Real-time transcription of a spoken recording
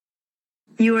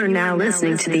You are now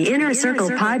listening to the Inner Circle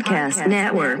Podcast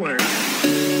Network. 一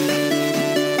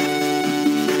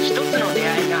つの出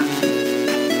会いが二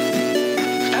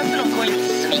つの恋に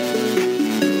進み、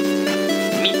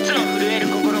三つの震える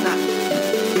心が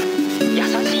優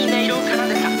しい音色を奏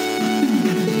でた。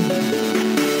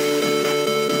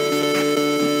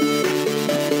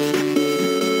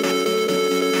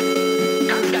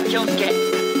春日京介、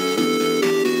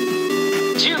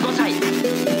15歳。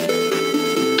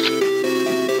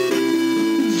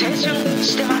青春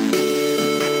してます。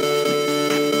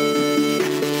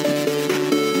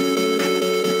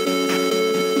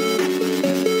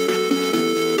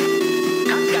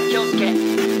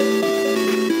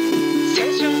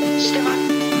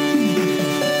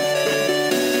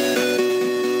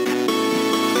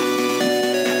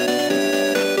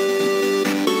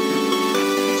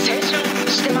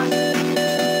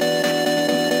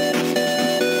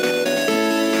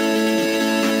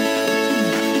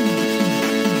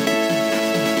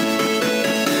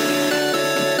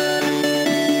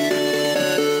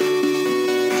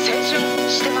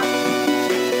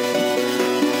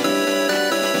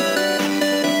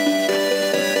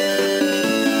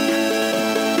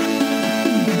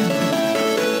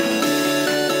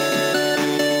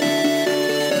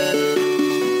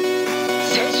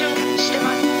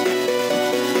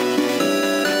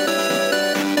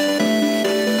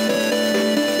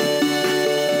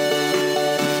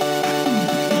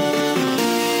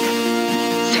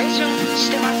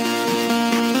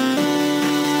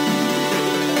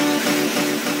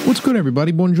What's good,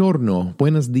 everybody? Buongiorno,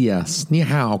 buenos dias, ni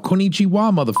hao,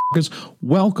 konnichiwa, motherfuckers.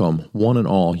 Welcome, one and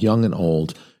all, young and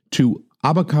old, to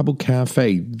Abakabu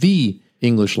Cafe, the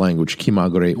English language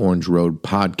Kimagure Orange Road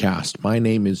podcast. My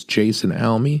name is Jason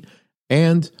Almy,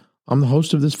 and I'm the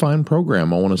host of this fine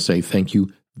program. I want to say thank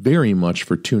you very much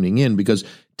for tuning in, because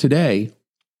today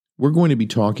we're going to be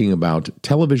talking about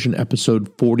television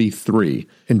episode 43,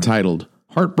 entitled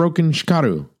Heartbroken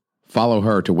Shikaru, Follow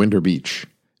Her to Winter Beach.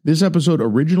 This episode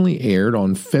originally aired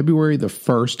on February the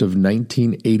 1st of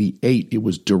 1988. It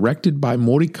was directed by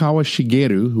Morikawa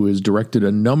Shigeru, who has directed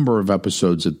a number of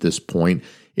episodes at this point.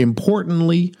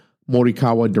 Importantly,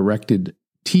 Morikawa directed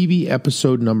TV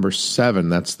episode number 7.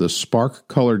 That's the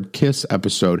Spark-Colored Kiss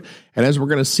episode. And as we're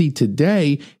going to see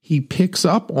today, he picks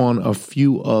up on a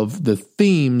few of the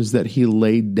themes that he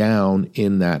laid down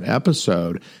in that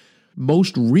episode.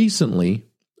 Most recently,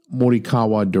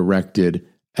 Morikawa directed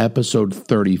episode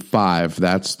 35,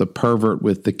 that's the Pervert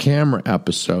with the Camera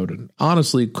episode. And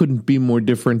honestly, it couldn't be more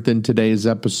different than today's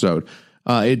episode.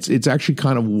 It's actually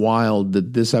kind of wild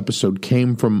that this episode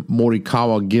came from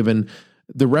Morikawa, given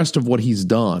the rest of what he's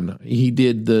done. He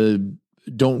did the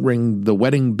Don't Ring the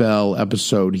Wedding Bell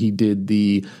episode. He did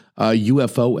the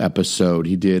UFO episode.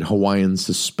 He did Hawaiian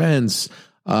Suspense.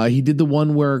 He did the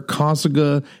one where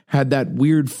Kasuga had that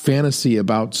weird fantasy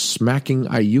about smacking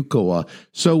Ayukawa.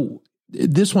 So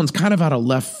this one's kind of out of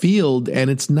left field, and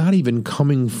it's not even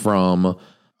coming from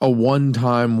a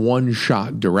one-time,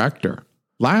 one-shot director.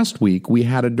 Last week, we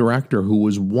had a director who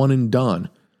was one and done,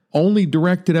 only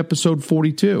directed episode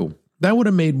 42. That would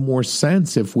have made more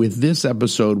sense if with this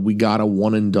episode, we got a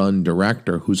one-and-done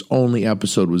director whose only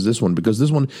episode was this one, because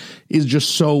this one is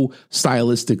just so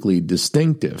stylistically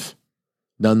distinctive.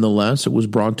 Nonetheless, it was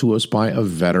brought to us by a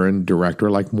veteran director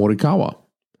like Morikawa.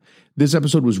 This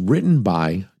episode was written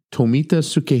by Tomita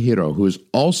Sukehiro, who is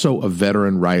also a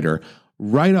veteran writer,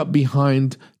 right up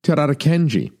behind Terada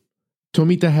Kenji.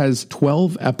 Tomita has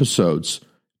 12 episodes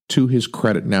to his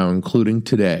credit now, including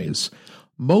today's.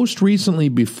 Most recently,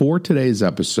 before today's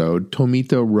episode,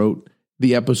 Tomita wrote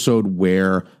the episode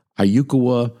where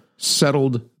Ayukawa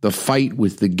settled the fight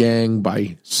with the gang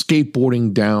by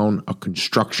skateboarding down a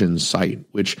construction site,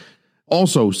 which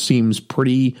also seems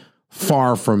pretty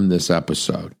far from this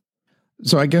episode.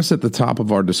 So I guess at the top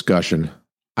of our discussion,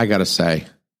 I gotta say,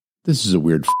 this is a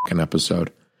weird fucking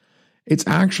episode. It's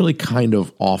actually kind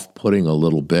of off-putting a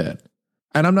little bit.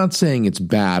 And I'm not saying it's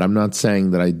bad. I'm not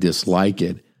saying that I dislike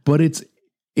it, but it's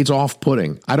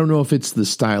off-putting. I don't know if it's the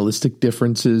stylistic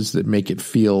differences that make it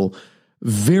feel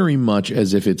very much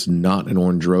as if it's not an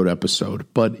Orange Road episode,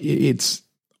 but it's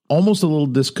almost a little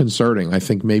disconcerting. I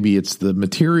think maybe it's the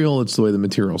material, it's the way the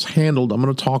material's handled. I'm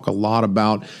going to talk a lot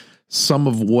about some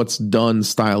of what's done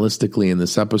stylistically in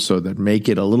this episode that make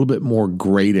it a little bit more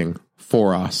grating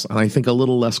for us, and I think a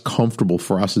little less comfortable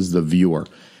for us as the viewer.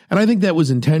 And I think that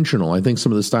was intentional. I think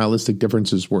some of the stylistic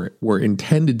differences were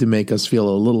intended to make us feel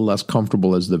a little less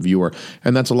comfortable as the viewer,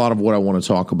 and that's a lot of what I want to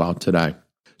talk about today.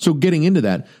 So getting into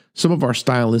that, some of our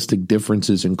stylistic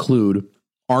differences include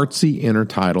artsy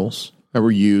intertitles that were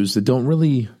used that don't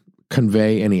really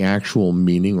convey any actual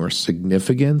meaning or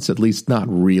significance, at least not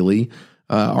really.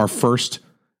 Our first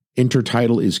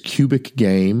intertitle is Cubic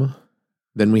Game.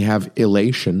 Then we have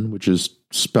Elation, which is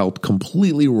spelled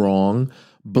completely wrong.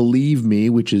 Believe Me,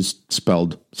 which is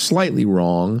spelled slightly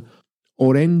wrong.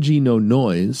 Orange no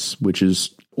Noise, which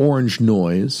is orange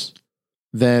noise.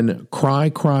 Then Cry,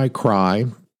 Cry, Cry.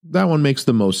 That one makes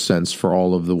the most sense for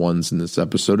all of the ones in this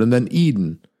episode. And then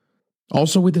Eden.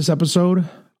 Also with this episode,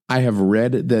 I have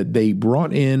read that they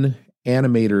brought in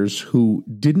animators who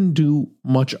didn't do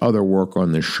much other work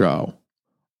on this show.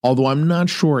 Although I'm not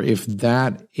sure if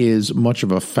that is much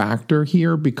of a factor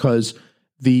here, because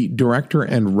the director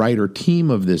and writer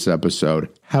team of this episode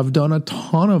have done a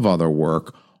ton of other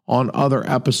work on other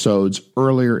episodes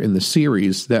earlier in the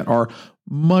series that are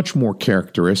much more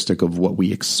characteristic of what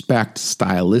we expect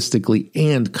stylistically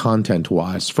and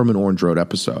content-wise from an Orange Road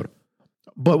episode.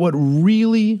 But what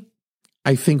really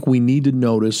I think we need to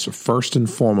notice first and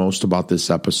foremost about this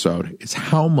episode is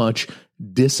how much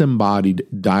disembodied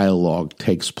dialogue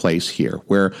takes place here,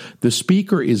 where the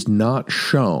speaker is not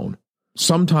shown.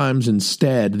 Sometimes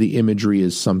instead the imagery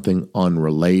is something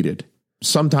unrelated.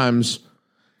 Sometimes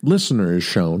listener is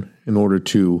shown in order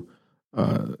to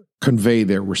convey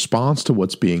their response to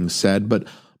what's being said, but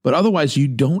otherwise you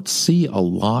don't see a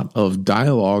lot of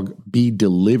dialogue be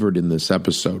delivered in this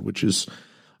episode, which is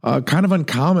kind of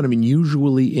uncommon. I mean,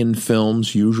 usually in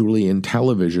films, usually in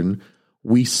television,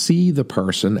 we see the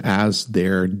person as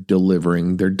they're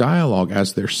delivering their dialogue,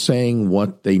 as they're saying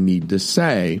what they need to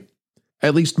say,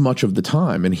 at least much of the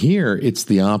time. And here it's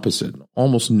the opposite.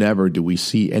 Almost never do we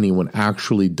see anyone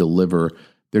actually deliver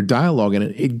their dialogue, and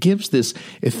it gives this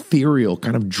ethereal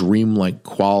kind of dreamlike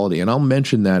quality. And I'll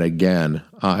mention that again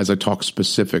as I talk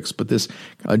specifics, but this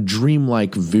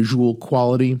dreamlike visual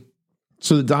quality.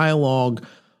 So the dialogue,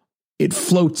 it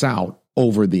floats out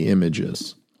over the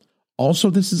images. Also,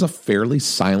 this is a fairly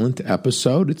silent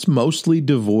episode. It's mostly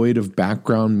devoid of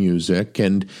background music,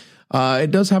 and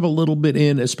it does have a little bit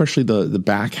in, especially the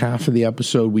back half of the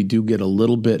episode. We do get a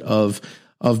little bit of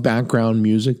background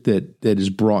music that is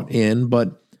brought in,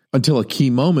 but until a key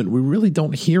moment, we really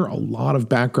don't hear a lot of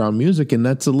background music, and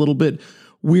that's a little bit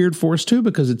weird for us too,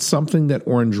 because it's something that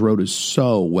Orange Road is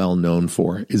so well known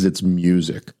for, is its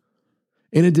music.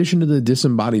 In addition to the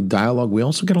disembodied dialogue, we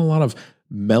also get a lot of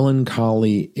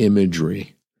melancholy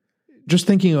imagery. Just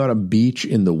thinking about a beach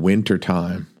in the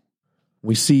wintertime,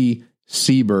 we see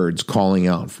seabirds calling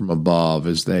out from above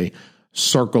as they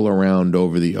circle around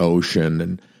over the ocean,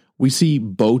 and we see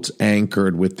boats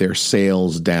anchored with their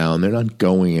sails down. They're not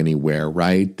going anywhere,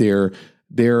 right? They're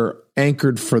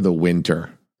anchored for the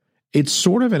winter. It's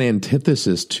sort of an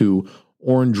antithesis to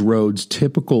Orange Road's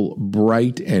typical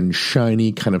bright and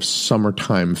shiny kind of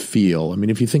summertime feel. I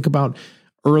mean, if you think about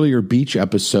earlier beach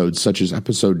episodes, such as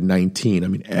episode 19, I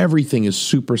mean, everything is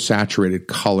super saturated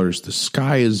colors. The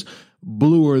sky is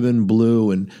bluer than blue,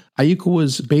 and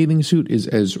Ayukawa's bathing suit is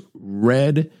as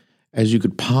red as you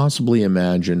could possibly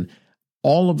imagine.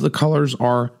 All of the colors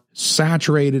are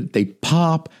saturated, they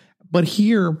pop, but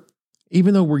here,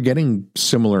 even though we're getting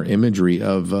similar imagery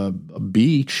of a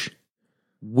beach,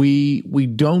 we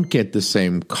don't get the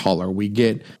same color. We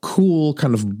get cool,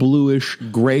 kind of bluish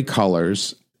gray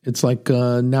colors. It's like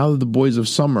now that the boys of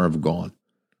summer have gone.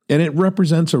 And it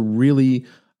represents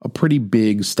a pretty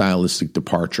big stylistic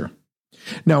departure.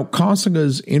 Now,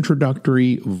 Kasuga's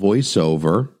introductory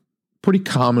voiceover, pretty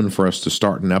common for us to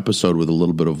start an episode with a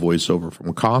little bit of voiceover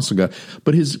from Kasuga,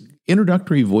 but his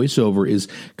introductory voiceover is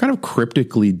kind of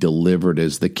cryptically delivered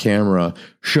as the camera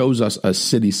shows us a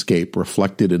cityscape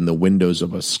reflected in the windows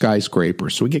of a skyscraper.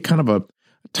 So we get kind of a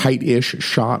tight-ish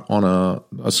shot on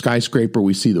a skyscraper.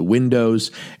 We see the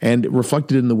windows, and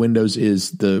reflected in the windows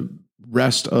is the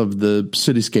rest of the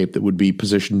cityscape that would be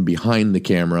positioned behind the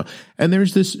camera. And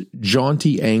there's this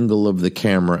jaunty angle of the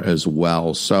camera as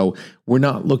well. So we're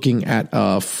not looking at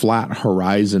a flat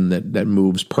horizon that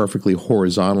moves perfectly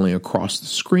horizontally across the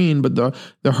screen, but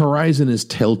the horizon is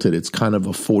tilted. It's kind of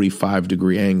a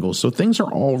 45-degree angle. So things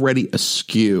are already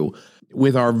askew.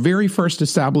 With our very first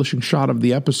establishing shot of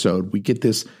the episode, we get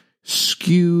this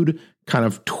skewed, kind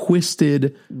of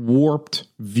twisted, warped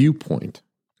viewpoint.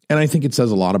 And I think it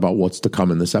says a lot about what's to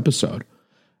come in this episode.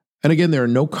 And again, there are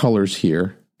no colors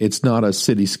here. It's not a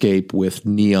cityscape with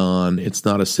neon. It's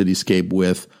not a cityscape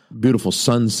with beautiful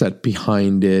sunset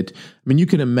behind it. I mean, you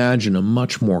can imagine a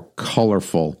much more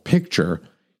colorful picture.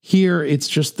 Here, it's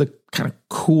just the kind of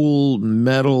cool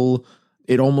metal.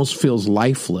 It almost feels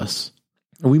lifeless.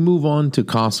 And we move on to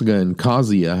Kasuga and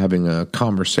Kazuya having a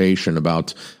conversation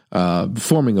about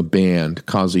forming a band.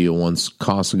 Kazuya wants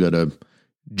Kasuga to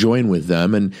join with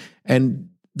them, and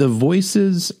The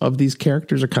voices of these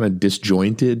characters are kind of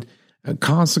disjointed.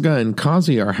 Kasuga and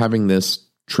Kazuya are having this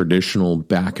traditional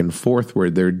back and forth where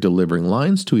they're delivering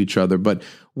lines to each other, but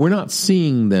we're not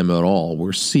seeing them at all.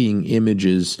 We're seeing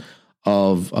images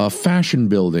of a fashion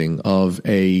building, of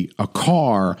a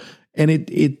car, and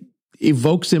it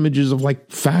evokes images of like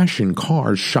fashion,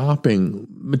 cars, shopping,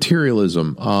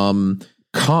 materialism,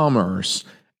 commerce,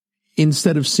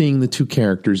 instead of seeing the two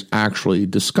characters actually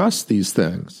discuss these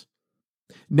things.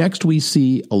 Next, we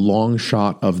see a long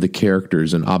shot of the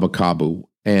characters in Abakabu,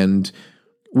 and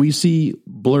we see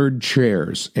blurred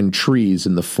chairs and trees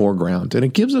in the foreground, and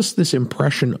it gives us this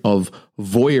impression of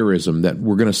voyeurism that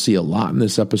we're going to see a lot in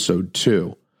this episode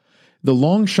too. The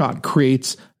long shot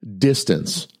creates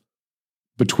distance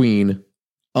between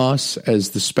us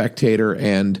as the spectator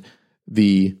and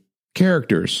the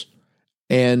characters,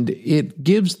 and it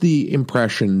gives the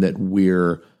impression that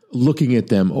we're looking at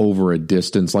them over a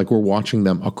distance, like we're watching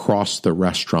them across the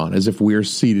restaurant, as if we're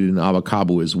seated in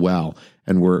Abakabu as well,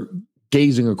 and we're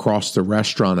gazing across the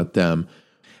restaurant at them.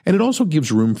 And it also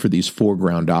gives room for these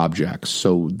foreground objects.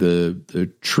 So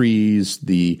the trees,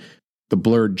 the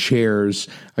blurred chairs,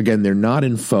 again, they're not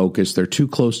in focus. They're too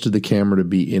close to the camera to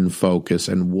be in focus.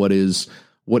 And what is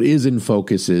in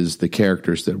focus is the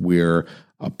characters that we're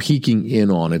peeking in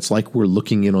on. It's like we're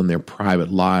looking in on their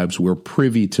private lives. We're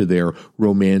privy to their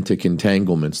romantic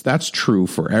entanglements. That's true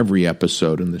for every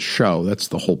episode in the show. That's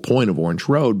the whole point of Orange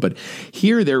Road. But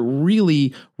here they're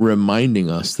really reminding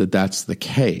us that that's the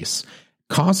case.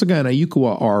 Kasuga and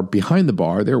Ayukawa are behind the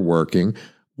bar. They're working,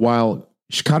 while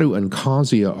Shikaru and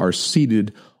Kazuya are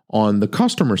seated on the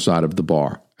customer side of the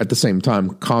bar. At the same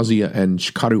time, Kazuya and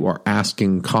Shikaru are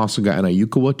asking Kasuga and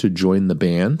Ayukawa to join the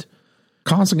band.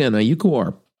 Kasuga and Ayukawa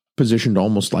are positioned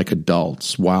almost like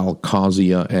adults, while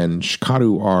Kazuya and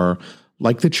Shikaru are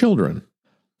like the children.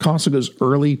 Kasuga's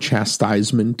early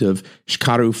chastisement of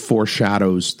Shikaru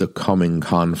foreshadows the coming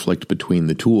conflict between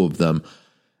the two of them.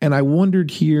 And I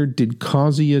wondered here, did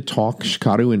Kazuya talk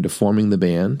Shikaru into forming the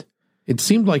band? It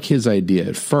seemed like his idea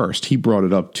at first. He brought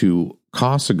it up to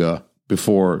Kasuga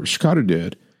before Shikaru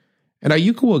did. And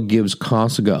Ayukawa gives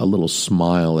Kasuga a little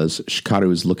smile as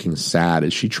Shikaru is looking sad.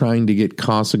 Is she trying to get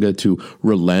Kasuga to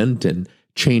relent and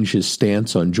change his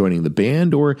stance on joining the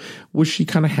band? Or was she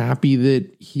kind of happy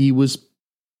that he was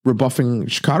rebuffing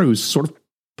Shikaru, sort of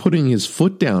putting his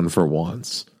foot down for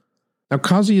once? Now,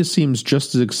 Kazuya seems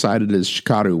just as excited as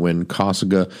Shikaru when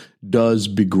Kasuga does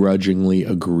begrudgingly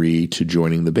agree to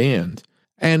joining the band.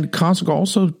 And Kasuga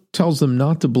also tells them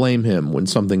not to blame him when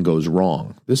something goes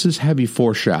wrong. This is heavy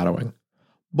foreshadowing.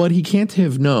 But he can't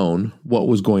have known what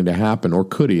was going to happen, or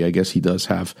could he? I guess he does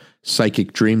have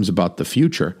psychic dreams about the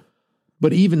future.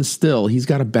 But even still, he's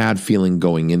got a bad feeling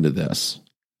going into this.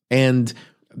 And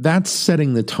that's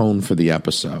setting the tone for the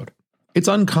episode. It's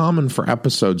uncommon for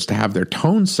episodes to have their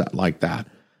tone set like that.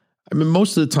 I mean,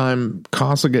 most of the time,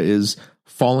 Kasuga is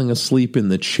falling asleep in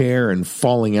the chair and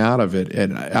falling out of it at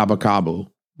Abakabu,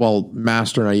 while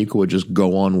Master and Ayukawa just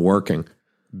go on working,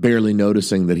 barely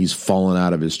noticing that he's fallen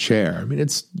out of his chair. I mean,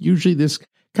 it's usually this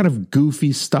kind of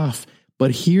goofy stuff,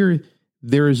 but here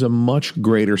there is a much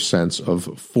greater sense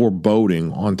of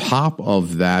foreboding on top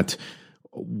of that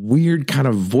weird kind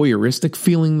of voyeuristic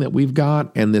feeling that we've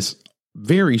got, and this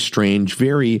very strange,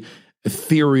 very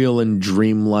ethereal and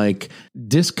dreamlike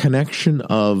disconnection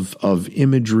of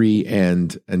imagery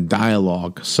and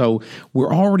dialogue. So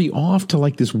we're already off to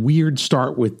like this weird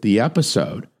start with the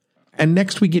episode. And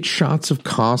next we get shots of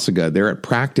Kasuga. They're at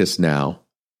practice now,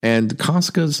 and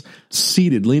Kasuga's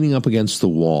seated, leaning up against the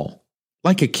wall.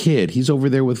 Like a kid, he's over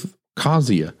there with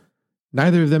Kazuya.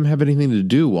 Neither of them have anything to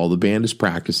do while the band is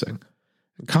practicing.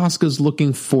 Kasuga's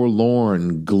looking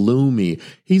forlorn, gloomy.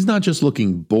 He's not just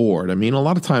looking bored. I mean, a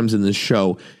lot of times in this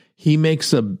show, he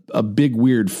makes a big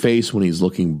weird face when he's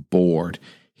looking bored.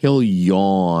 He'll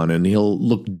yawn and he'll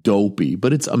look dopey,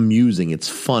 but it's amusing. It's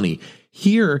funny.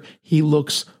 Here, he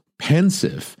looks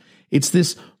pensive. It's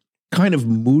this kind of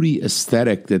moody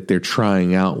aesthetic that they're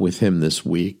trying out with him this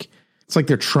week. It's like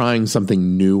they're trying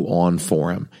something new on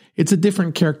for him. It's a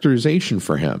different characterization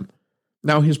for him.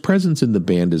 Now, his presence in the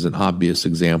band is an obvious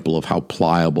example of how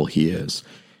pliable he is.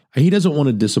 He doesn't want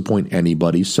to disappoint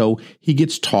anybody, so he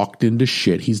gets talked into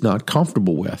shit he's not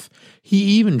comfortable with. He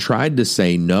even tried to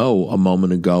say no a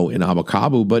moment ago in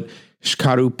Abakabu, but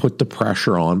Shikaru put the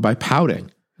pressure on by pouting.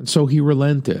 And so he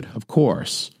relented, of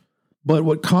course. But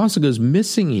what Kasuga's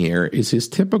missing here is his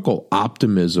typical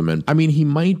optimism. And I mean, he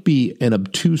might be an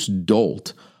obtuse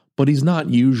dolt, but he's not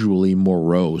usually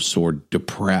morose or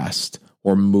depressed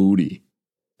or moody.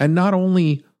 And not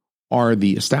only are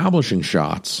the establishing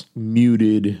shots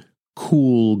muted,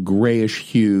 cool grayish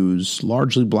hues,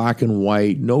 largely black and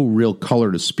white, no real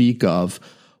color to speak of.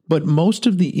 But most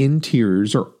of the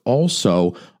interiors are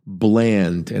also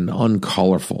bland and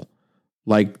uncolorful,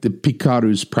 like the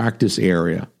Pikaru's practice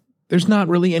area. There's not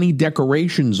really any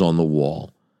decorations on the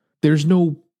wall. There's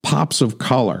no pops of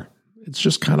color. It's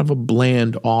just kind of a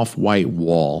bland off-white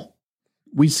wall.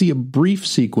 We see a brief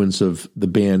sequence of the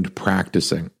band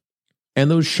practicing,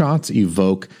 and those shots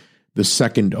evoke the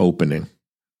second opening.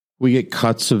 We get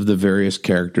cuts of the various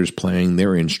characters playing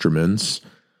their instruments.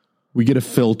 We get a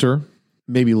filter,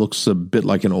 maybe looks a bit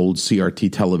like an old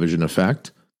CRT television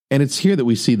effect. And it's here that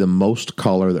we see the most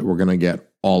color that we're going to get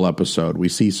all episode. We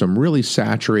see some really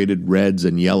saturated reds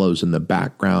and yellows in the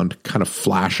background kind of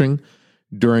flashing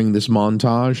during this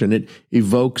montage, and it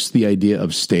evokes the idea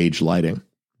of stage lighting.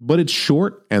 But it's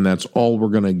short, and that's all we're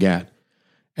going to get.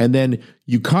 And then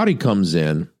Yukari comes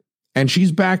in, and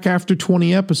she's back after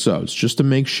 20 episodes just to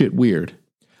make shit weird.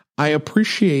 I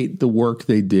appreciate the work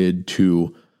they did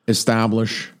to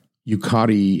establish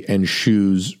Yukari and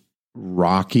Shu's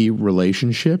rocky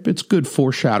relationship. It's good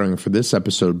foreshadowing for this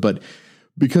episode, but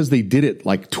because they did it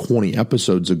like 20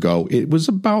 episodes ago, it was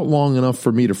about long enough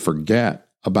for me to forget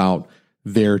about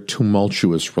their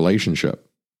tumultuous relationship.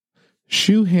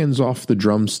 Shu hands off the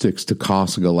drumsticks to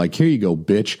Kasuga like, here you go,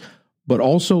 bitch, but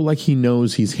also like he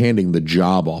knows he's handing the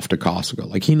job off to Kasuga.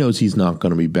 Like he knows he's not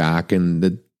going to be back,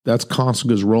 and that's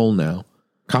Kasuga's role now.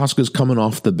 Kasuga's coming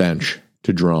off the bench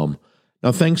to drum.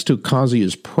 Now, thanks to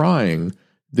Kazuya's prying,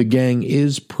 the gang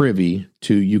is privy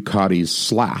to Yukari's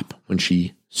slap when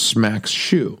she smacks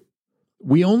Shu.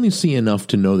 We only see enough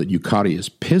to know that Yukari is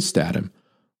pissed at him.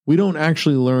 We don't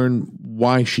actually learn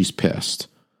why she's pissed.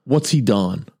 What's he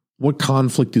done? What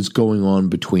conflict is going on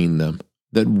between them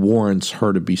that warrants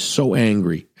her to be so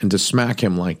angry and to smack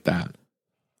him like that?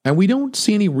 And we don't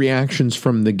see any reactions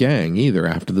from the gang either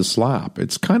after the slap.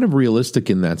 It's kind of realistic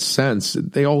in that sense.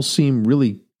 They all seem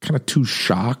really kind of too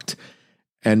shocked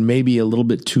and maybe a little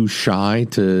bit too shy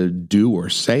to do or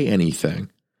say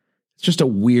anything. It's just a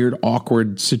weird,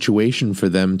 awkward situation for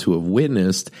them to have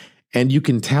witnessed. And you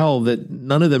can tell that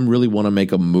none of them really want to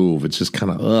make a move. It's just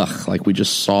kind of, like we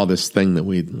just saw this thing that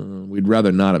we'd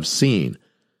rather not have seen.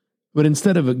 But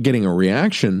instead of getting a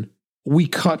reaction, we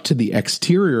cut to the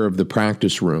exterior of the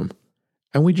practice room,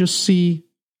 and we just see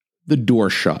the door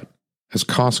shut. As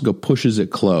Kasuga pushes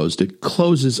it closed, it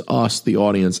closes us, the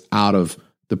audience, out of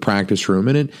the practice room,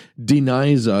 and it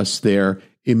denies us their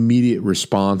immediate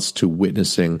response to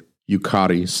witnessing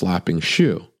Yukari slapping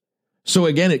Shu. So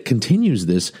again, it continues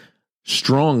this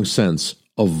strong sense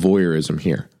of voyeurism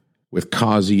here. With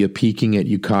Kazuya peeking at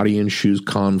Yukari and Shu's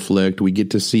conflict, we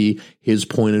get to see his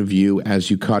point of view as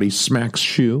Yukari smacks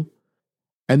Shu.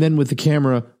 And then with the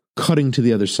camera cutting to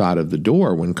the other side of the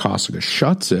door when Kasuga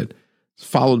shuts it,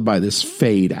 followed by this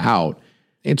fade out,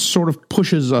 it sort of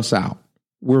pushes us out.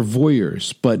 We're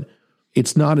voyeurs, but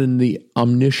it's not in the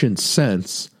omniscient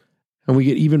sense. And we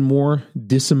get even more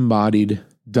disembodied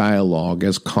dialogue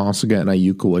as Kasuga and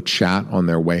Ayukawa chat on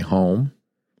their way home.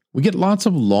 We get lots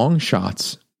of long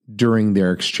shots during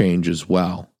their exchange as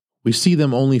well. We see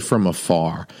them only from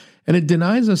afar, and it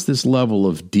denies us this level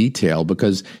of detail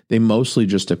because they mostly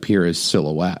just appear as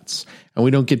silhouettes, and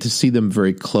we don't get to see them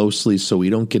very closely, so we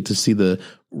don't get to see the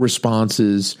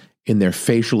responses in their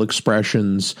facial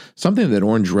expressions. Something that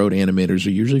Orange Road animators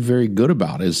are usually very good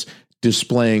about is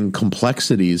displaying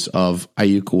complexities of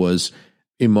Ayukawa's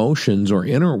emotions or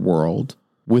inner world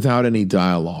without any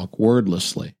dialogue,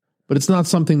 wordlessly. But it's not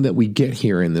something that we get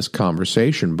here in this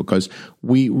conversation because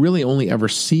we really only ever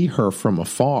see her from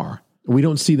afar. We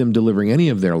don't see them delivering any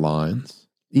of their lines.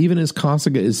 Even as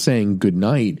Kasuga is saying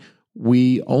goodnight,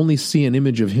 we only see an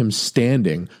image of him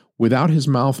standing without his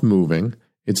mouth moving.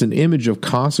 It's an image of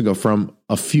Kasuga from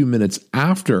a few minutes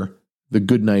after the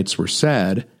goodnights were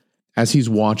said, as he's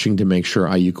watching to make sure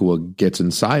Ayukawa gets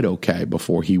inside okay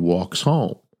before he walks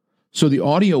home. So the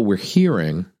audio we're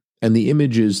hearing and the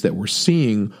images that we're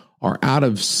seeing are out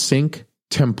of sync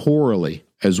temporally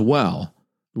as well.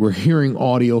 We're hearing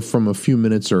audio from a few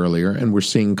minutes earlier, and we're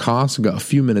seeing Kasuga a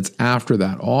few minutes after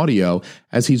that audio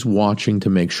as he's watching to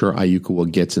make sure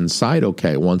Ayukawa gets inside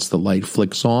okay. Once the light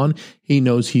flicks on, he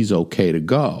knows he's okay to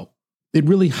go. It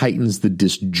really heightens the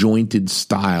disjointed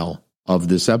style of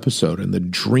this episode and the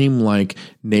dreamlike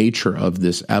nature of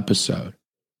this episode.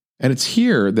 And it's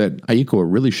here that Ayukawa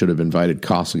really should have invited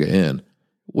Kasuga in. It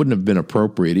wouldn't have been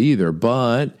appropriate either,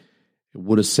 but it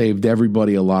would have saved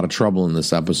everybody a lot of trouble in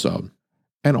this episode.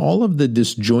 And all of the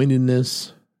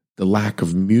disjointedness, the lack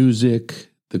of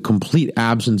music, the complete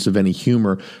absence of any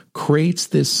humor creates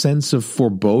this sense of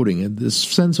foreboding. And this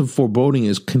sense of foreboding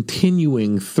is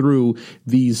continuing through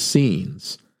these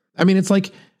scenes. I mean, it's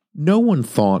like no one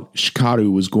thought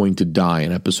Hikaru was going to die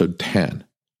in episode 10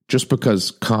 just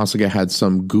because Kasuga had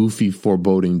some goofy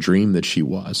foreboding dream that she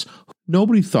was.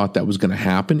 Nobody thought that was going to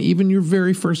happen. Even your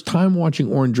very first time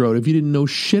watching Orange Road, if you didn't know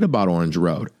shit about Orange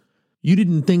Road, you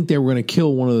didn't think they were going to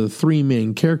kill one of the 3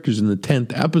 main characters in the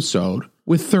 10th episode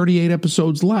with 38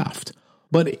 episodes left.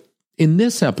 But in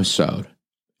this episode,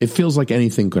 it feels like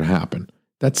anything could happen.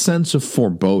 That sense of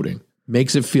foreboding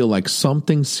makes it feel like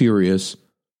something serious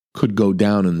could go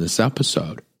down in this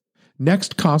episode.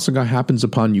 Next, Kasuga happens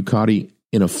upon Yukari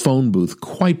in a phone booth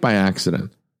quite by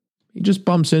accident. He just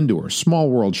bumps into her. Small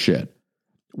world shit.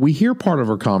 We hear part of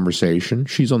her conversation.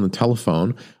 She's on the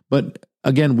telephone, but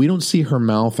again, we don't see her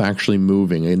mouth actually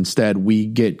moving. Instead, we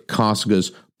get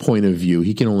Kasuga's point of view.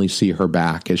 He can only see her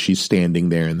back as she's standing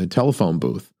there in the telephone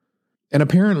booth. And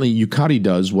apparently, Yukari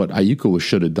does what Ayukawa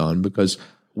should have done, because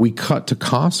we cut to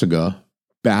Kasuga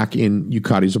back in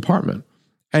Yukari's apartment.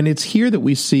 And it's here that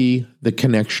we see the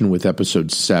connection with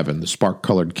episode 7, the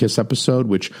Spark-Colored Kiss episode,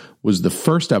 which was the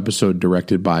first episode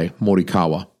directed by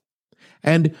Morikawa.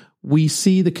 And we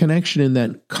see the connection in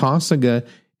that Kasuga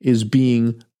is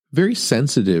being very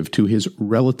sensitive to his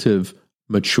relative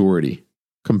maturity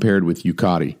compared with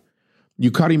Yukari.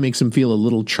 Yukari makes him feel a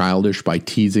little childish by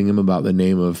teasing him about the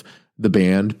name of the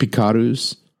band,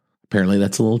 Picarus. Apparently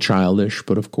that's a little childish,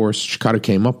 but of course Hikaru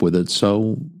came up with it,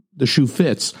 so the shoe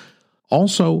fits.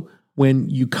 Also, when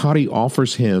Yukari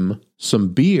offers him some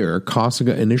beer,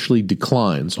 Kasuga initially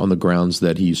declines on the grounds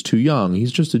that he's too young.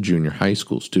 He's just a junior high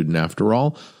school student after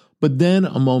all. But then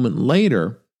a moment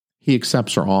later, he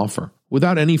accepts her offer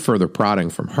without any further prodding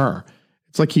from her.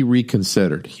 It's like he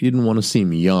reconsidered. He didn't want to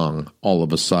seem young all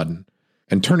of a sudden.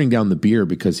 And turning down the beer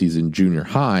because he's in junior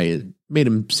high, it made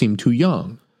him seem too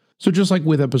young. So just like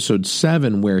with episode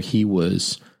 7, where he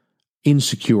was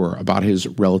insecure about his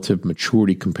relative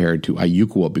maturity compared to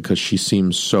Ayukawa because she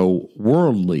seems so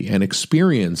worldly and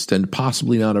experienced and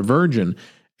possibly not a virgin,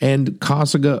 and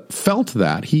Kasuga felt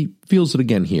that. He feels it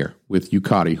again here with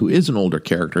Yukari, who is an older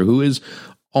character, who is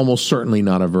almost certainly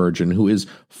not a virgin, who is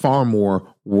far more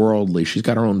worldly. She's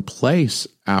got her own place,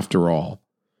 after all.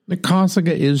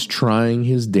 Kasuga is trying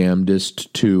his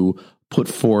damnedest to put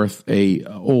forth a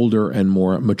older and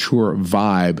more mature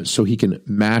vibe so he can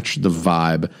match the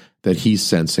vibe that he's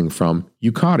sensing from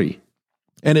Yukari.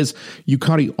 And as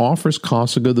Yukari offers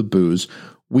Kasuga the booze,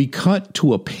 we cut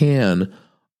to a pan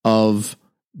of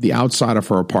the outside of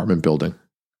her apartment building,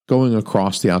 going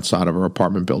across the outside of her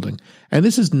apartment building. And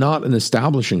this is not an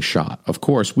establishing shot. Of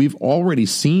course, we've already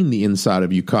seen the inside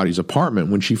of Yukari's apartment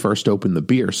when she first opened the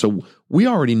beer, so we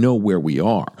already know where we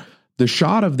are. The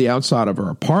shot of the outside of her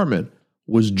apartment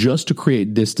was just to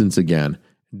create distance again,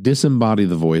 disembody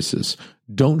the voices.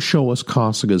 Don't show us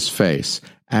Kasuga's face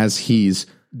as he's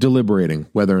deliberating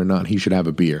whether or not he should have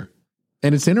a beer.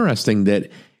 And it's interesting that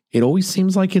it always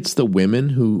seems like it's the women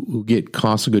who get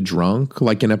Kasuga drunk.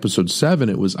 Like in episode 7,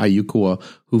 it was Ayukawa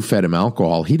who fed him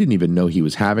alcohol. He didn't even know he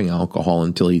was having alcohol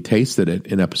until he tasted it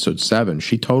in episode 7.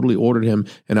 She totally ordered him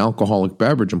an alcoholic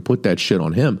beverage and put that shit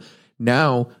on him.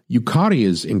 Now, Yukari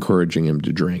is encouraging him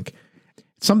to drink.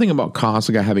 Something about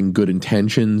Kasuga having good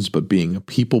intentions, but being a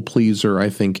people pleaser, I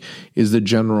think, is the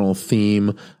general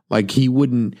theme. Like, he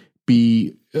wouldn't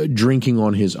be drinking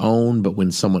on his own, but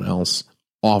when someone else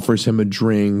offers him a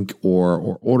drink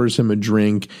or orders him a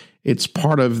drink, it's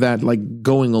part of that, like,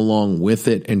 going along with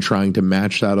it and trying to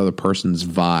match that other person's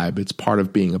vibe. It's part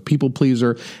of being a people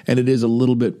pleaser, and it is a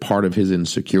little bit part of his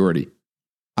insecurity.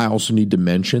 I also need to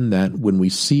mention that when we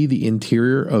see the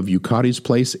interior of Yukari's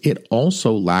place, it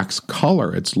also lacks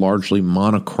color. It's largely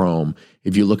monochrome.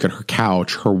 If you look at her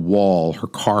couch, her wall, her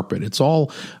carpet, it's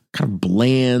all kind of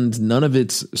bland. None of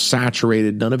it's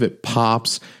saturated. None of it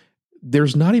pops.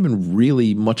 There's not even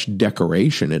really much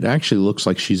decoration. It actually looks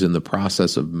like she's in the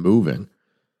process of moving.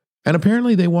 And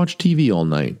apparently they watch TV all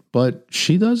night, but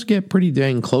she does get pretty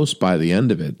dang close by the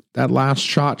end of it. That last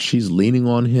shot, she's leaning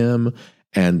on him,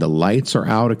 and the lights are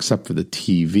out except for the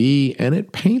TV, and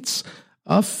it paints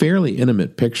a fairly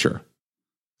intimate picture.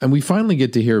 And we finally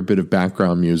get to hear a bit of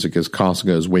background music as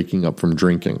Kasuga is waking up from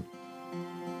drinking.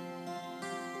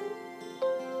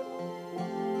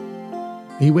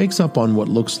 He wakes up on what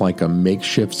looks like a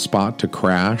makeshift spot to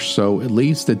crash, so at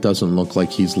least it doesn't look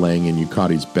like he's laying in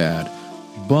Yukari's bed.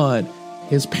 But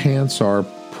his pants are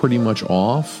pretty much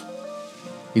off.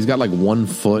 He's got like one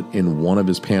foot in one of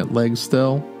his pant legs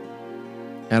still.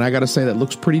 And I gotta say, that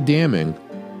looks pretty damning.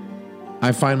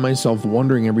 I find myself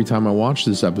wondering every time I watch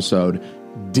this episode,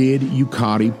 Did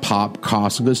Yukari pop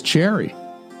Kasuga's cherry?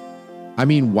 I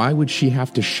mean, why would she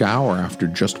have to shower after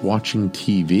just watching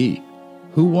TV?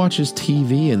 Who watches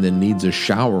TV and then needs a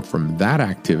shower from that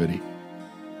activity?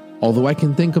 Although I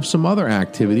can think of some other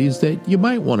activities that you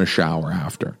might want to shower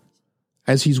after.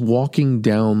 As he's walking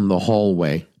down the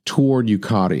hallway toward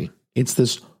Yukari, it's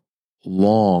this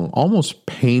long, almost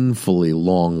painfully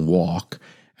long walk,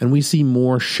 and we see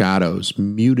more shadows,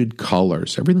 muted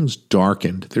colors. Everything's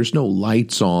darkened. There's no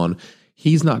lights on.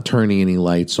 He's not turning any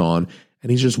lights on, and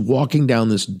he's just walking down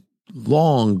this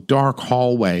long, dark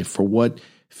hallway for what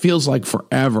feels like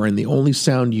forever, and the only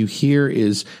sound you hear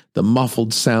is the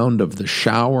muffled sound of the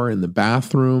shower in the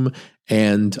bathroom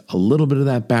and a little bit of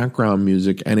that background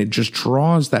music, and it just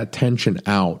draws that tension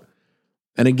out.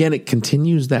 And again, it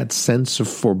continues that sense of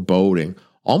foreboding,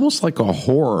 almost like a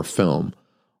horror film,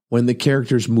 when the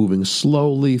character's moving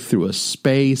slowly through a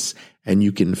space and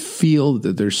you can feel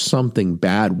that there's something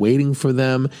bad waiting for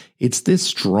them. It's this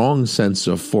strong sense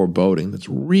of foreboding that's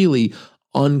really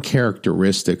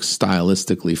uncharacteristic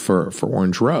stylistically for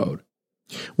Orange Road.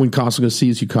 When Kasuga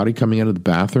sees Yukari coming out of the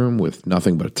bathroom with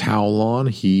nothing but a towel on,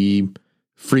 he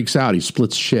freaks out, he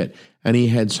splits shit, and he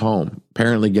heads home,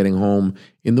 apparently getting home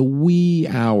in the wee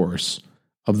hours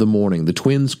of the morning. The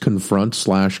twins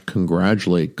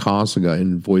confront/congratulate Kasuga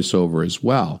in voiceover as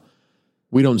well.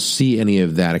 We don't see any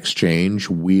of that exchange.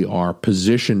 We are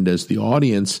positioned as the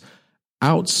audience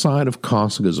outside of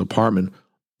Kasuga's apartment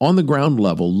on the ground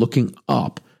level, looking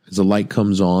up as the light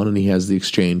comes on and he has the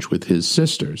exchange with his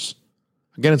sisters.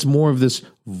 Again, it's more of this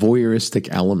voyeuristic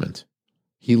element.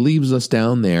 He leaves us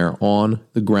down there on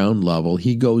the ground level.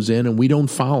 He goes in and we don't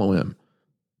follow him.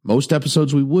 Most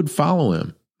episodes we would follow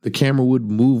him. The camera would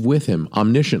move with him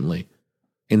omnisciently.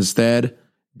 Instead,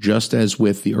 just as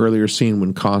with the earlier scene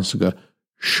when Kasuga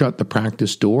shut the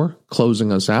practice door,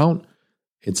 closing us out,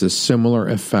 it's a similar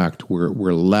effect.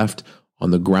 We're left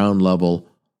on the ground level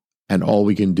and all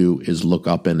we can do is look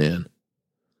up and in.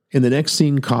 In the next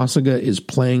scene, Kasuga is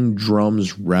playing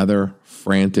drums rather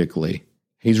frantically.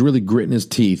 He's really gritting his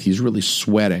teeth. He's really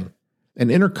sweating. And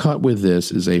intercut with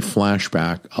this is a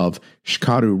flashback of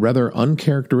Hikaru rather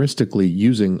uncharacteristically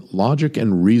using logic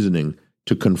and reasoning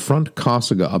to confront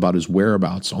Kasuga about his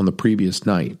whereabouts on the previous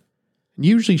night.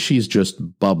 Usually she's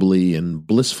just bubbly and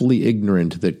blissfully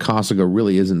ignorant that Kasuga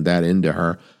really isn't that into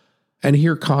her. And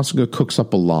here Kasuga cooks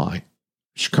up a lie.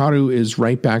 Hikaru is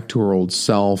right back to her old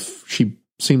self. She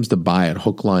seems to buy it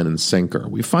hook, line, and sinker.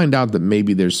 We find out that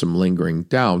maybe there's some lingering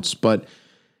doubts, but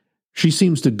she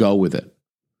seems to go with it.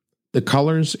 The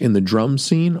colors in the drum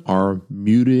scene are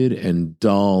muted and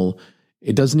dull.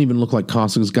 It doesn't even look like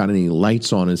Kasuga's got any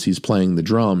lights on as he's playing the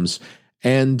drums.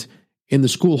 And in the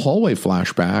school hallway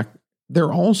flashback,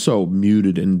 they're also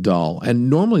muted and dull. And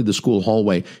normally the school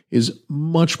hallway is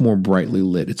much more brightly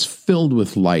lit. It's filled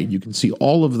with light. You can see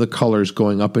all of the colors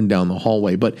going up and down the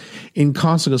hallway. But in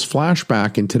Kasuga's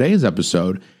flashback in today's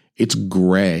episode, it's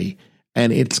gray.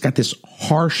 And it's got this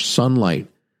harsh sunlight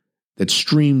that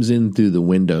streams in through the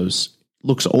windows,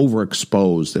 looks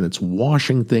overexposed, and it's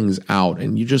washing things out.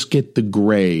 And you just get the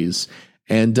grays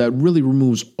and really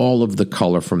removes all of the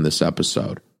color from this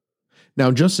episode. Now,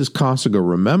 just as Kasuga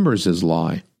remembers his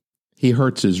lie, he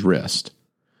hurts his wrist.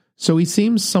 So he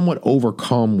seems somewhat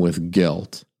overcome with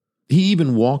guilt. He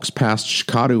even walks past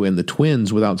Hikaru and the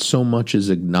twins without so much as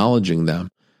acknowledging them.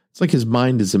 It's like his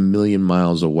mind is a million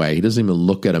miles away. He doesn't even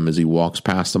look at them as he walks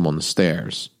past them on the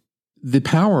stairs. The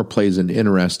power plays an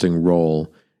interesting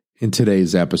role in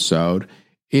today's episode.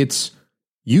 It's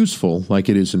useful like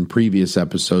it is in previous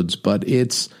episodes, but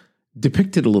it's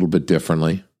depicted a little bit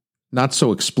differently. Not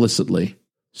so explicitly.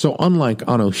 So unlike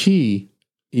Anohi,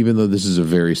 even though this is a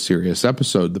very serious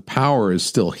episode, the power is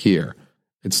still here.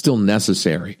 It's still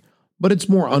necessary, but it's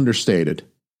more understated.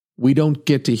 We don't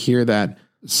get to hear that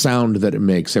sound that it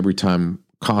makes every time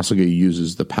Kasuga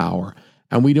uses the power.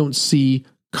 And we don't see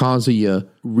Kazuya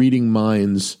reading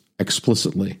minds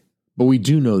explicitly. But we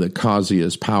do know that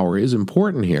Kazuya's power is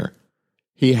important here.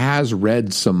 He has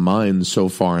read some minds so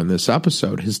far in this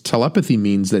episode. His telepathy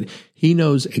means that he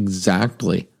knows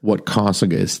exactly what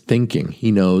Kasuga is thinking.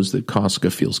 He knows that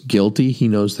Kasuga feels guilty. He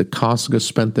knows that Kasuga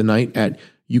spent the night at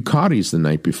Yukari's the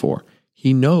night before.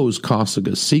 He knows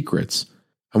Kasuga's secrets,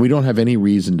 and we don't have any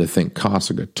reason to think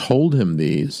Kasuga told him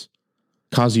these.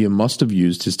 Kazuya must have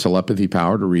used his telepathy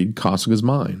power to read Kasuga's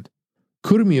mind.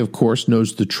 Kurumi, of course,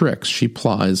 knows the tricks. She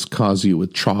plies Kazuya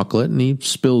with chocolate, and he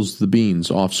spills the beans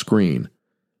off screen.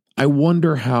 I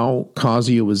wonder how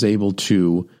Kazuya was able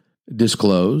to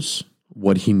disclose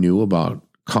what he knew about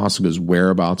Kasuga's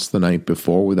whereabouts the night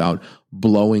before without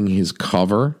blowing his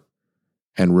cover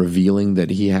and revealing that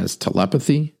he has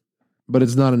telepathy. But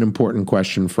it's not an important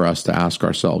question for us to ask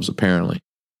ourselves, apparently.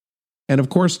 And of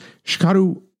course,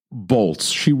 Shikaru bolts.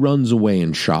 She runs away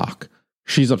in shock.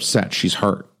 She's upset. She's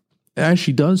hurt. As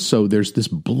she does so, there's this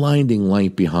blinding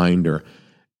light behind her.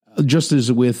 Just as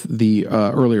with the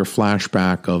earlier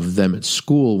flashback of them at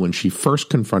school when she first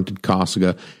confronted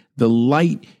Kasuga, the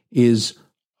light is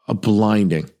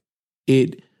blinding.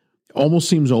 It almost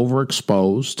seems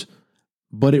overexposed,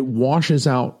 but it washes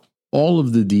out all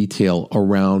of the detail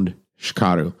around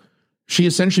Shikaru. She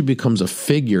essentially becomes a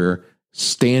figure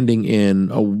standing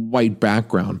in a white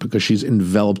background because she's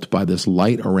enveloped by this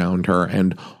light around her,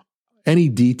 and any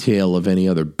detail of any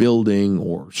other building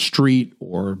or street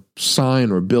or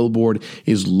sign or billboard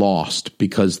is lost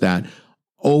because that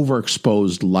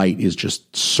overexposed light is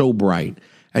just so bright.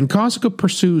 And Kasuga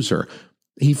pursues her.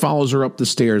 He follows her up the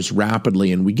stairs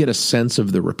rapidly, and we get a sense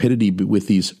of the rapidity with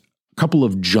these couple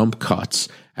of jump cuts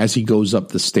as he goes up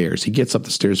the stairs. He gets up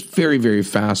the stairs very, very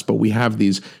fast, but we have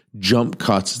these jump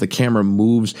cuts. The camera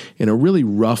moves in a really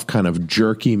rough kind of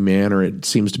jerky manner. It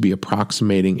seems to be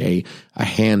approximating a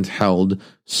handheld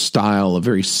style, a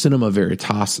very cinema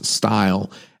veritas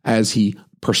style, as he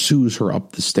pursues her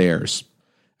up the stairs.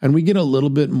 And we get a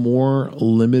little bit more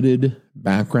limited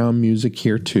background music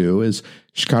here too, as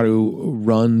Shikaru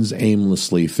runs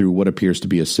aimlessly through what appears to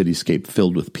be a cityscape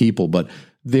filled with people, but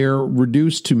they're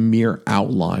reduced to mere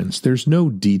outlines. There's no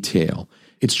detail.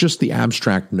 It's just the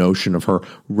abstract notion of her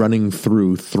running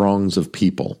through throngs of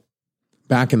people.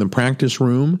 Back in the practice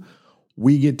room,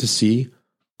 we get to see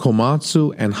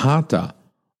Komatsu and Hata.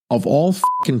 Of all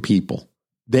fucking people,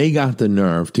 they got the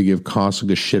nerve to give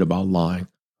Kasuga shit about lying.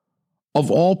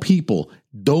 Of all people,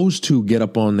 those two get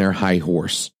up on their high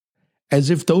horse. As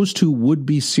if those two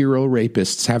would-be serial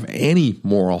rapists have any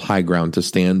moral high ground to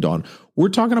stand on. We're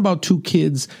talking about two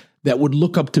kids that would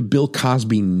look up to Bill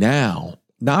Cosby now,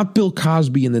 not Bill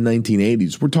Cosby in the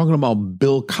 1980s. We're talking about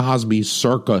Bill Cosby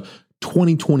circa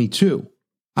 2022.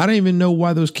 I don't even know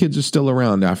why those kids are still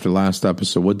around after last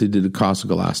episode, what they did to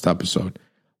Kasuga last episode.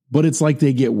 But it's like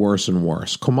they get worse and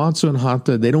worse. Komatsu and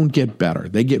Hata, they don't get better.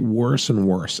 They get worse and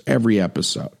worse every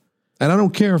episode. And I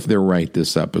don't care if they're right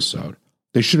this episode.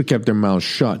 They should have kept their mouths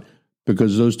shut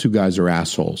because those two guys are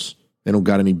assholes. They don't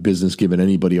got any business giving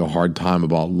anybody a hard time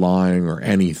about lying or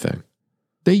anything.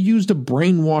 They used a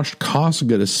brainwashed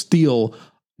Kasuga to steal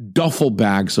duffel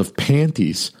bags of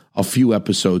panties a few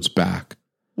episodes back.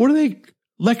 What are they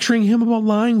lecturing him about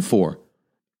lying for?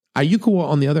 Ayukawa,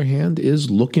 on the other hand,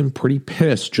 is looking pretty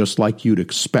pissed, just like you'd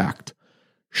expect.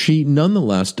 She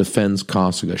nonetheless defends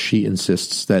Kasuga. She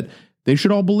insists that they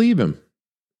should all believe him.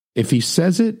 If he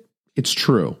says it, it's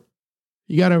true.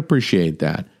 You got to appreciate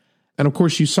that. And of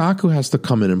course, Yusaku has to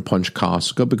come in and punch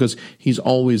Kasuga because he's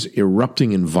always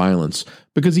erupting in violence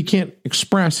because he can't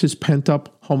express his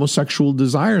pent-up homosexual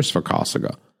desires for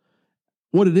Kasuga.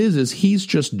 What it is he's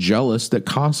just jealous that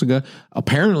Kasuga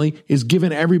apparently is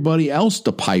giving everybody else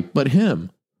the pipe but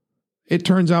him. It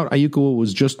turns out Ayukawa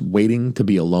was just waiting to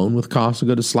be alone with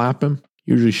Kasuga to slap him.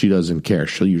 Usually she doesn't care.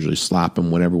 She'll usually slap him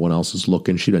when everyone else is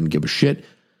looking. She doesn't give a shit.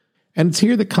 And it's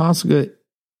here that Kasuga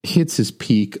hits his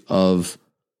peak of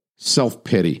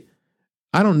self-pity.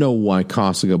 I don't know why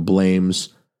Kasuga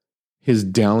blames his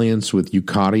dalliance with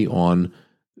Yukari on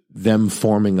them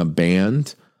forming a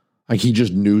band. Like he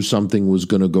just knew something was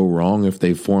going to go wrong if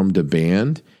they formed a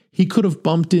band. He could have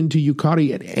bumped into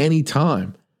Yukari at any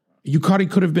time. Yukari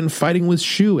could have been fighting with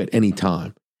Shu at any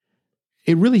time.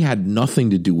 It really had nothing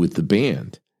to do with the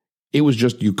band. It was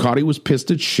just Yukari was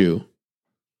pissed at Shu.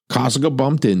 Kasuga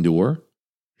bumped into her.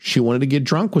 She wanted to get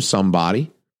drunk with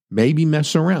somebody. Maybe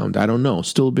mess around. I don't know.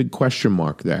 Still a big question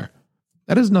mark there.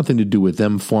 That has nothing to do with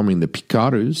them forming the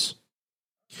Pikarus.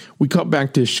 We cut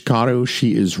back to Shikaru.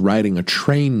 She is riding a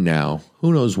train now.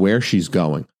 Who knows where she's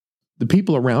going? The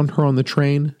people around her on the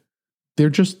train, they're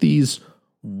just these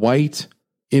white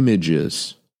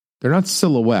images. They're not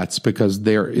silhouettes because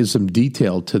there is some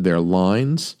detail to their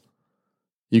lines.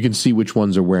 You can see which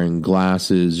ones are wearing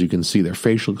glasses. You can see their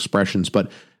facial expressions, but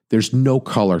there's no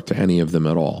color to any of them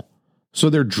at all. So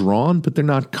they're drawn, but they're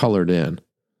not colored in.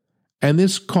 And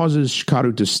this causes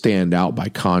Shikaru to stand out by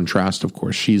contrast. Of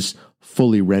course, she's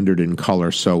fully rendered in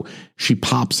color, so she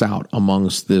pops out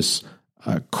amongst this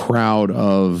crowd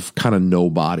of kind of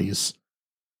nobodies.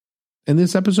 And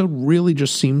this episode really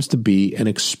just seems to be an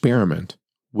experiment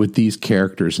with these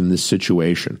characters in this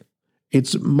situation.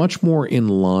 It's much more in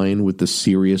line with the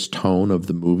serious tone of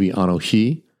the movie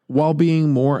Anohi, while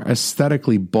being more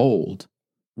aesthetically bold.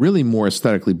 Really more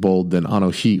aesthetically bold than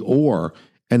Anohi or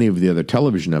any of the other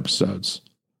television episodes.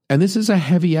 And this is a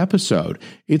heavy episode.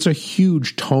 It's a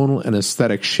huge tonal and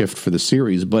aesthetic shift for the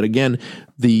series. But again,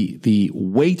 the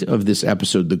weight of this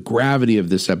episode, the gravity of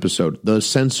this episode, the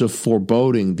sense of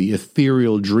foreboding, the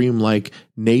ethereal, dreamlike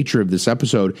nature of this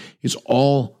episode is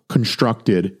all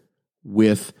constructed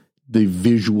with the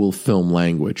visual film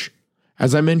language.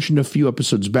 As I mentioned a few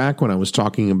episodes back when I was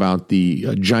talking about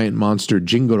the giant monster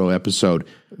Jingoro episode,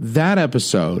 that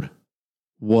episode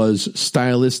was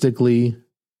stylistically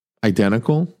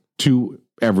identical to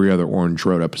every other Orange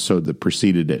Road episode that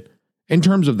preceded it. In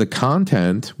terms of the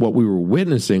content, what we were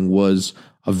witnessing was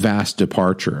a vast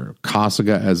departure.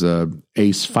 Kasuga as a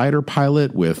ace fighter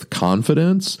pilot with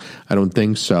confidence? I don't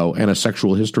think so. And a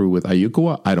sexual history with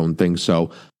Ayukawa? I don't think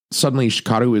so. Suddenly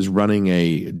Shikaru is running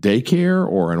a daycare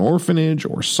or an orphanage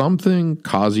or something.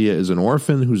 Kazuya is an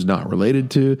orphan who's not related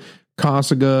to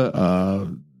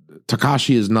Kasuga.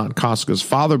 Takashi is not Kasuga's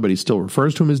father, but he still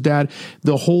refers to him as dad.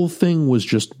 The whole thing was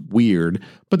just weird,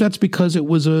 but that's because it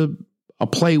was a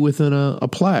play within a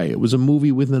play. It was a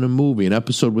movie within a movie, an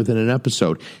episode within an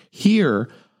episode. Here,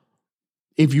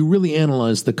 if you really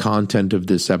analyze the content of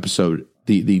this episode,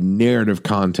 the narrative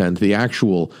content, the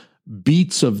actual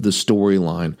beats of the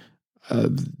storyline,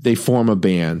 they form a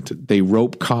band. They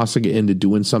rope Kasuga into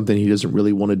doing something he doesn't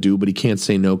really want to do, but he can't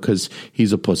say no because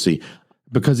he's a pussy.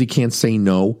 Because he can't say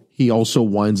no, he also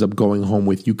winds up going home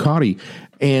with Yukari.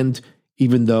 And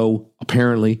even though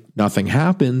apparently nothing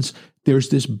happens, there's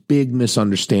this big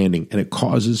misunderstanding, and it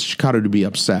causes Shikaru to be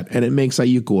upset, and it makes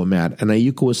Ayukawa mad, and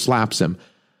Ayukawa slaps him.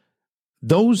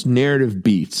 Those narrative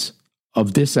beats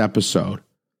of this episode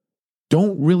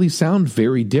don't really sound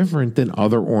very different than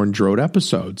other Orange Road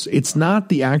episodes. It's not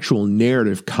the actual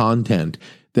narrative content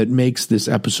that makes this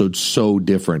episode so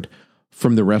different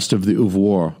from the rest of the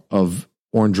oeuvre of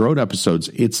Orange Road episodes.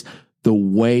 It's the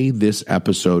way this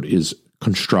episode is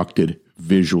constructed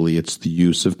visually. It's the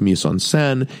use of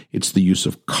mise-en-scène, it's the use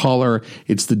of color,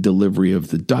 it's the delivery of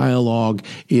the dialogue,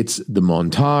 it's the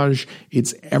montage,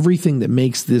 it's everything that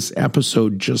makes this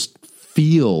episode just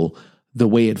feel the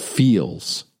way it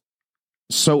feels.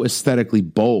 So aesthetically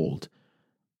bold.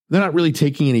 They're not really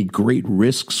taking any great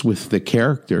risks with the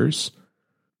characters.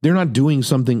 They're not doing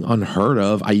something unheard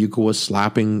of. Ayukawa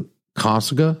slapping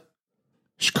Kasuga,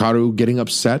 Shikaru getting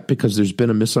upset because there's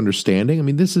been a misunderstanding. I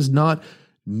mean, this is not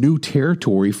new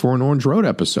territory for an Orange Road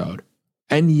episode.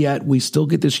 And yet we still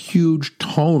get this huge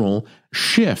tonal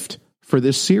shift for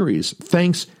this series,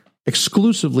 thanks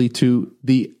exclusively to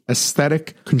the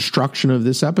aesthetic construction of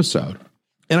this episode.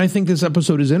 And I think this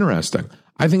episode is interesting.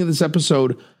 I think this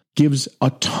episode gives a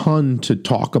ton to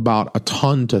talk about, a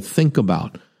ton to think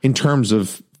about in terms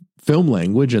of film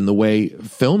language and the way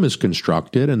film is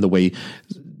constructed and the way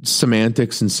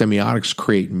semantics and semiotics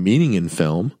create meaning in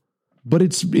film. But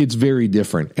it's very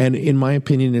different. And in my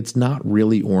opinion, it's not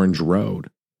really Orange Road.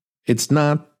 It's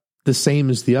not the same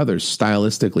as the others,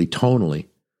 stylistically, tonally.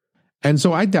 And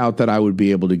so I doubt that I would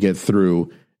be able to get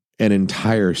through an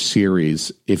entire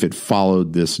series if it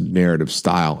followed this narrative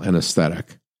style and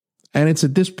aesthetic. And it's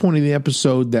at this point in the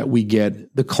episode that we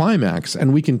get the climax,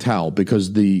 and we can tell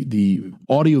because the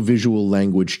audiovisual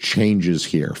language changes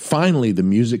here. Finally, the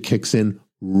music kicks in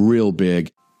real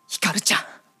big. Hikaru-chan.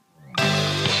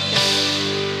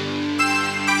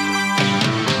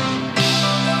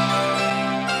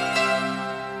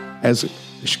 As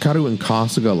Shikaru and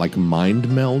Kasuga like mind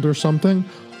meld or something,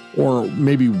 or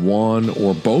maybe one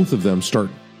or both of them start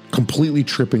completely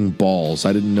tripping balls.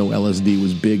 I didn't know LSD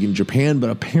was big in Japan, but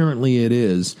apparently it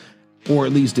is, or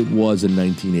at least it was in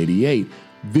 1988.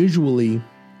 Visually,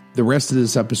 the rest of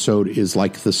this episode is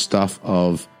like the stuff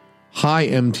of high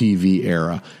MTV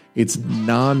era. It's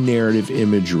non-narrative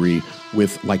imagery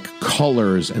with like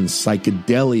colors and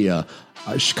psychedelia.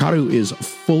 Shikaru is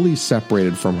fully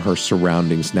separated from her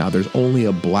surroundings now. There's only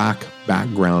a black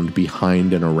background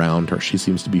behind and around her. She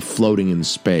seems to be floating in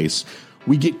space.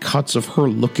 We get cuts of her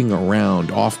looking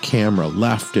around off camera,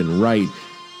 left and right.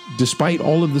 Despite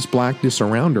all of this blackness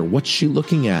around her, what's she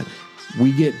looking at?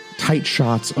 We get tight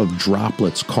shots of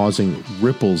droplets causing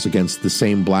ripples against the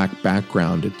same black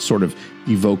background. It sort of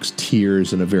evokes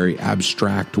tears in a very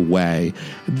abstract way.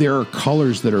 There are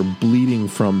colors that are bleeding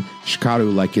from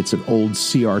Shikaru like it's an old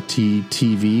CRT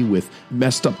TV with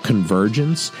messed up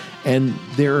convergence. And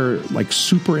there are like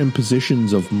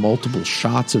superimpositions of multiple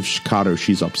shots of Shikaru.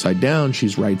 She's upside down,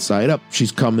 she's right side up,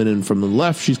 she's coming in from the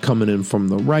left, she's coming in from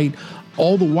the right.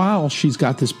 All the while, she's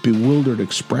got this bewildered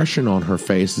expression on her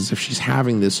face as if she's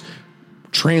having this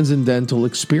transcendental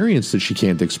experience that she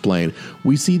can't explain.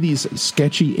 We see these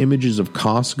sketchy images of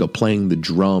Kasuga playing the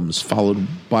drums, followed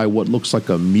by what looks like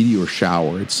a meteor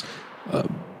shower. It's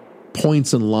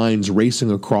points and lines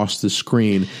racing across the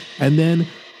screen. And then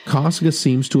Kasuga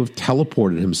seems to have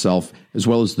teleported himself, as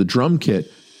well as the drum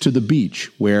kit, to the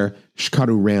beach where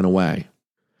Hikaru ran away.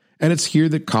 And it's here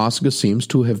that Kasuga seems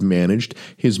to have managed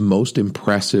his most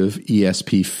impressive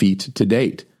ESP feat to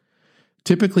date.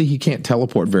 Typically, he can't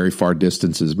teleport very far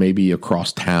distances, maybe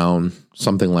across town,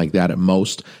 something like that at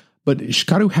most, but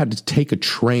Hikaru had to take a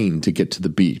train to get to the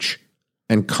beach.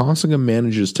 And Kasuga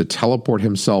manages to teleport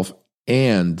himself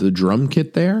and the drum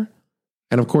kit there.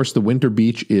 And of course, the winter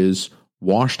beach is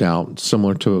washed out,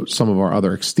 similar to some of our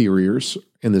other exteriors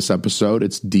in this episode.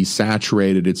 It's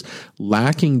desaturated. It's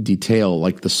lacking detail.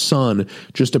 Like the sun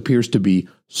just appears to be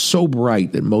so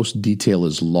bright that most detail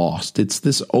is lost. It's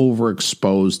this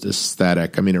overexposed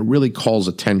aesthetic. I mean, it really calls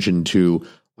attention to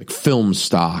like film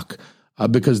stock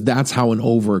because that's how an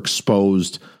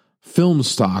overexposed film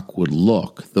stock would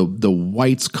look. The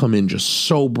whites come in just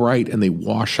so bright and they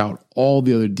wash out all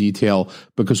the other detail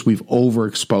because we've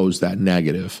overexposed that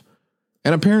negative.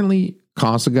 And apparently,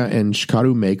 Kasuga and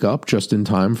Hikaru make up just in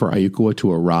time for Ayukawa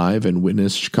to arrive and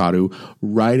witness Hikaru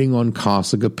riding on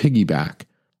Kasuga piggyback.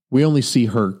 We only see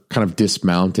her kind of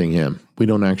dismounting him. We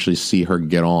don't actually see her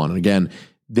get on. And again,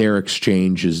 their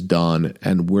exchange is done,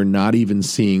 and we're not even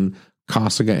seeing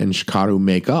Kasuga and Hikaru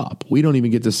make up. We don't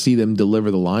even get to see them deliver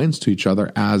the lines to each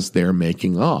other as they're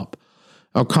making up.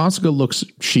 Now, Kasuga looks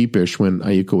sheepish when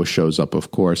Ayukawa shows up, of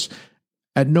course.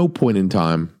 At no point in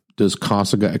time does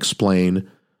Kasuga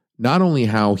explain not only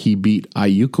how he beat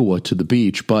Ayukawa to the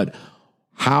beach, but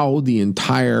how the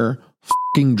entire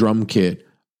fucking drum kit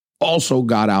also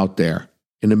got out there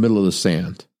in the middle of the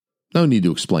sand. No need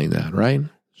to explain that, right?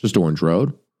 It's just Orange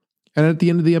Road. And at the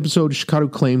end of the episode,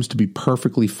 Hikaru claims to be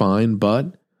perfectly fine,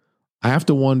 but I have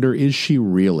to wonder, is she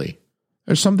really?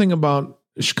 There's something about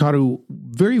Hikaru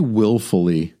very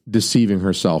willfully deceiving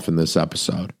herself in this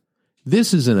episode.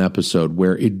 This is an episode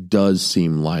where it does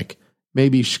seem like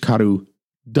maybe Hikaru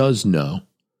does know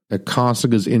that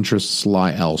Kasuga's interests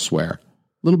lie elsewhere. A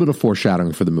little bit of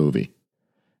foreshadowing for the movie.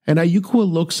 And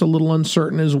Ayukawa looks a little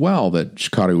uncertain as well that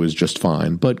Hikaru is just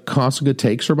fine, but Kasuga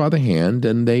takes her by the hand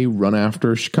and they run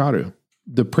after Hikaru.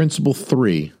 The principal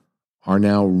three are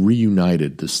now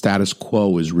reunited. The status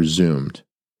quo is resumed.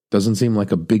 Doesn't seem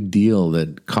like a big deal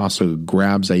that Kasuga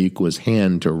grabs Ayukawa's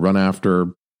hand to run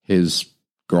after his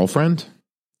girlfriend.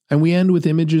 And we end with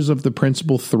images of the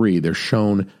principal three. They're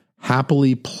shown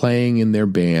happily playing in their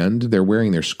band. They're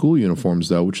wearing their school uniforms,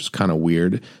 though, which is kind of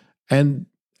weird. And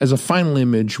as a final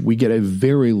image, we get a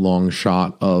very long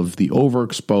shot of the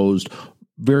overexposed,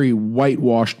 very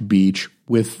whitewashed beach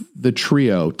with the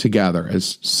trio together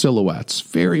as silhouettes,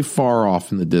 very far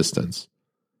off in the distance.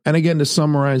 And again, to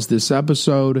summarize this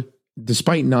episode,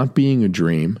 despite not being a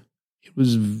dream, it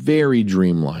was very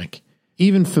dreamlike.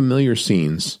 Even familiar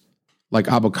scenes like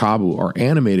Abakabu are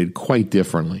animated quite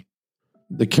differently.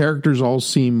 The characters all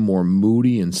seem more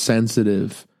moody and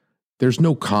sensitive. There's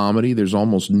no comedy. There's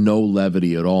almost no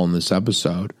levity at all in this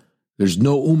episode. There's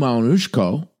no Uma and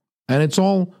Ushiko, and it's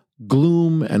all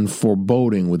gloom and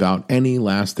foreboding without any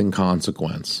lasting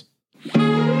consequence.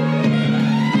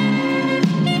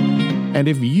 And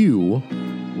if you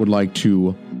would like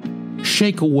to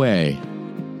shake away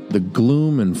the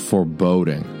gloom and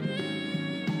foreboding,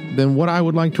 then what I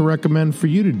would like to recommend for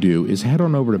you to do is head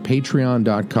on over to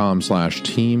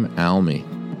patreon.com/TeamAlmy.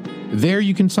 There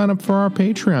you can sign up for our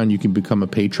Patreon. You can become a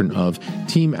patron of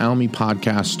Team Almy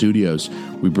Podcast Studios.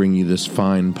 We bring you this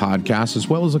fine podcast as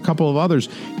well as a couple of others.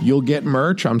 You'll get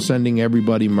merch. I'm sending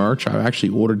everybody merch. I've actually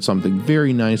ordered something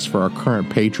very nice for our current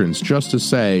patrons just to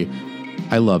say,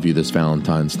 I love you this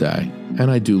Valentine's Day. And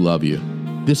I do love you.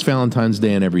 This Valentine's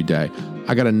Day and every day.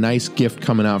 I got a nice gift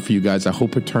coming out for you guys. I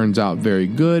hope it turns out very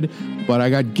good. But I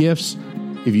got gifts.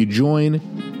 If you join,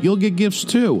 you'll get gifts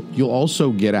too. You'll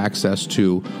also get access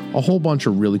to a whole bunch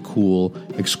of really cool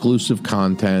exclusive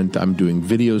content. I'm doing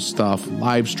video stuff,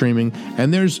 live streaming,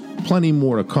 and there's plenty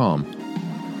more to come.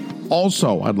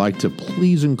 Also, I'd like to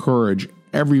please encourage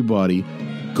everybody,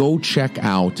 go check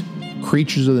out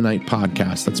Creatures of the Night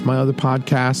podcast. That's my other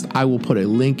podcast. I will put a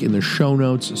link in the show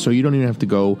notes so you don't even have to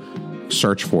go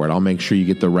search for it. I'll make sure you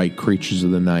get the right Creatures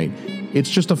of the Night. It's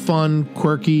just a fun,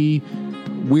 quirky,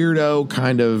 weirdo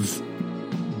kind of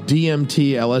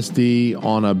DMT, LSD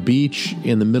on a beach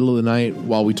in the middle of the night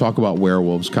while we talk about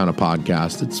werewolves kind of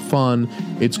podcast. It's fun.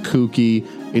 It's kooky.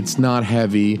 It's not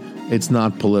heavy. It's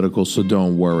not political, so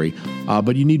don't worry.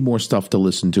 But you need more stuff to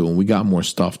listen to, and we got more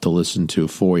stuff to listen to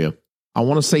for you. I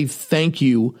want to say thank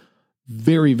you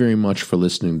very, very much for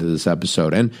listening to this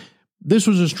episode. And this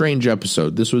was a strange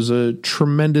episode. This was a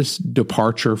tremendous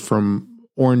departure from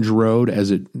Orange Road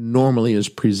as it normally is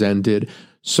presented.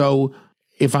 So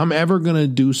if I'm ever going to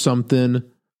do something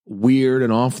weird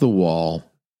and off the wall,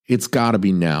 it's got to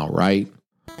be now, right?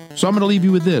 So I'm going to leave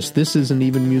you with this. This isn't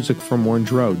even music from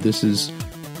Orange Road. This is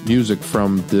music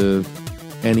from the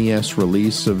NES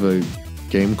release of a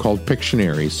game called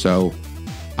Pictionary. So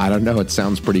I don't know. It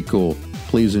sounds pretty cool.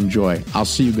 Please enjoy. I'll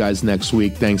see you guys next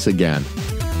week. Thanks again.